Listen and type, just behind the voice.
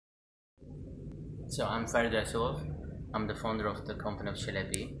So I'm Farid Rasulov. I'm the founder of the company of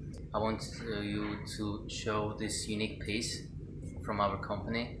Shelebi. I want you to show this unique piece from our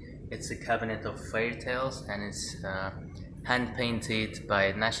company. It's a cabinet of fairy tales, and it's hand painted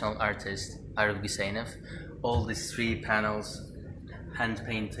by national artist Azerbaijan. All these 3 panels hand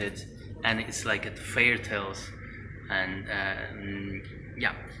painted, and it's like a fairy tales, and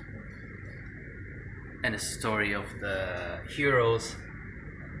yeah, and a story of the heroes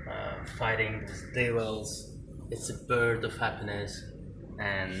fighting devils. It's a bird of happiness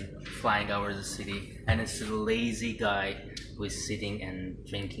and flying over the city, and it's a lazy guy who is sitting and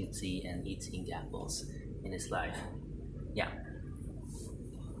drinking tea and eating apples in his life. Yeah.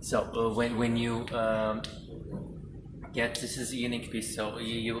 So when you get, this is a unique piece, so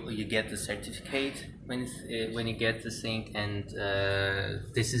you get the certificate when you get the thing, and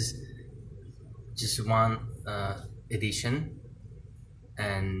this is just one edition,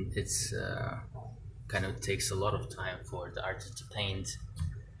 and it's kind of takes a lot of time for the artist to paint,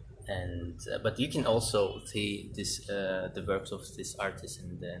 and but you can also see this the works of this artist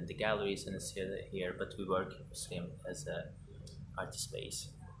in the galleries, and it's here, but we work with him as a artist space.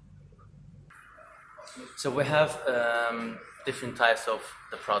 So we have different types of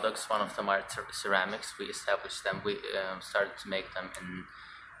the products. One of them are ceramics. We established them. We started to make them in,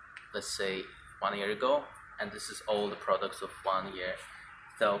 let's say, 1 year ago, and this is all the products of 1 year.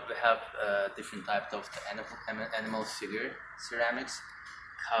 So we have different types of the animal figure ceramics,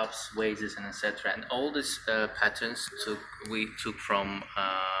 cups, vases, and etc. And all these patterns we took from,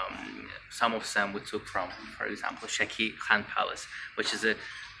 some of them we took from, for example, Shaki Khan Palace, which is a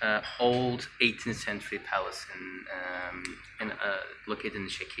old 18th century palace located in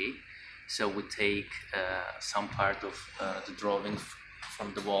Shaki. So we take some part of the drawings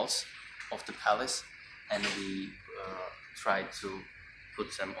from the walls of the palace, and we try to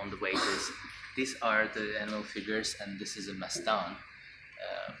put them on the vases. These are the animal figures, and this is a mastan.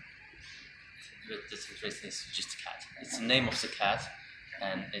 That's interesting. It's just a cat. It's the name of the cat,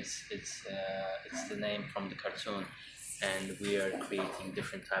 and it's the name from the cartoon. And we are creating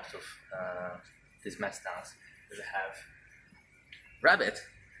different types of these mastans. We have rabbit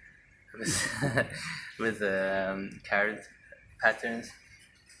with carrot patterns.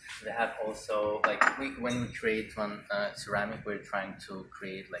 We have also, like, when we create one ceramic, we're trying to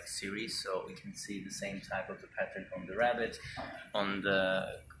create like series, so we can see the same type of the pattern on the rabbit, on the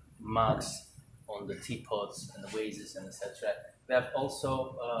mugs, on the teapots and the vases, and etc. We have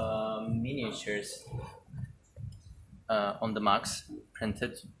also miniatures on the mugs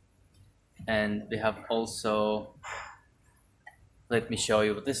printed, and we have also, let me show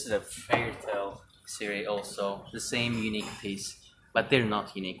you, this is a fairy tale series, also the same unique piece, but they're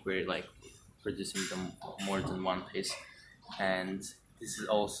not unique. We're like producing them more than one piece, and this is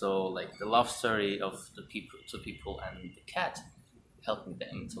also like the love story of the people and the cat, helping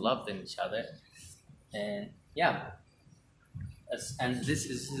them to love each other. And yeah, and this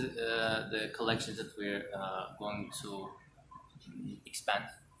is the collection that we're going to expand.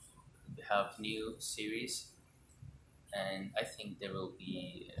 We have new series, and I think they will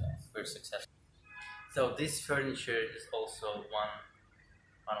be very successful. So this furniture is also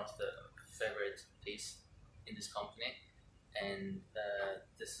one of the favorite piece in this company, and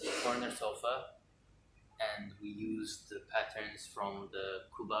this is a corner sofa, and we use the patterns from the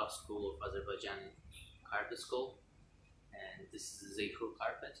Kuba school of Azerbaijani carpet school, and this is a Zeykur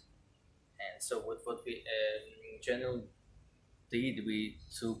carpet. And so what we generally did, we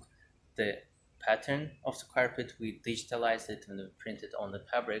took the pattern of the carpet, we digitalized it, and we printed on the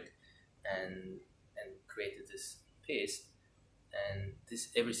fabric, and created this piece. And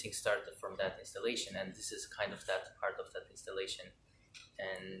everything started from that installation, and this is kind of that part of that installation.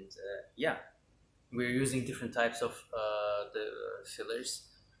 And yeah, we're using different types of the fillers,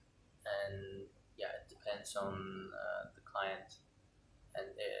 and yeah, it depends on the client, and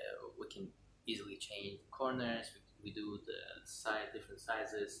we can easily change corners. We do the different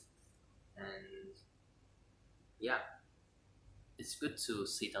sizes, and yeah, it's good to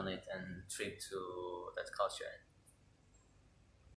sit on it and trip to that culture.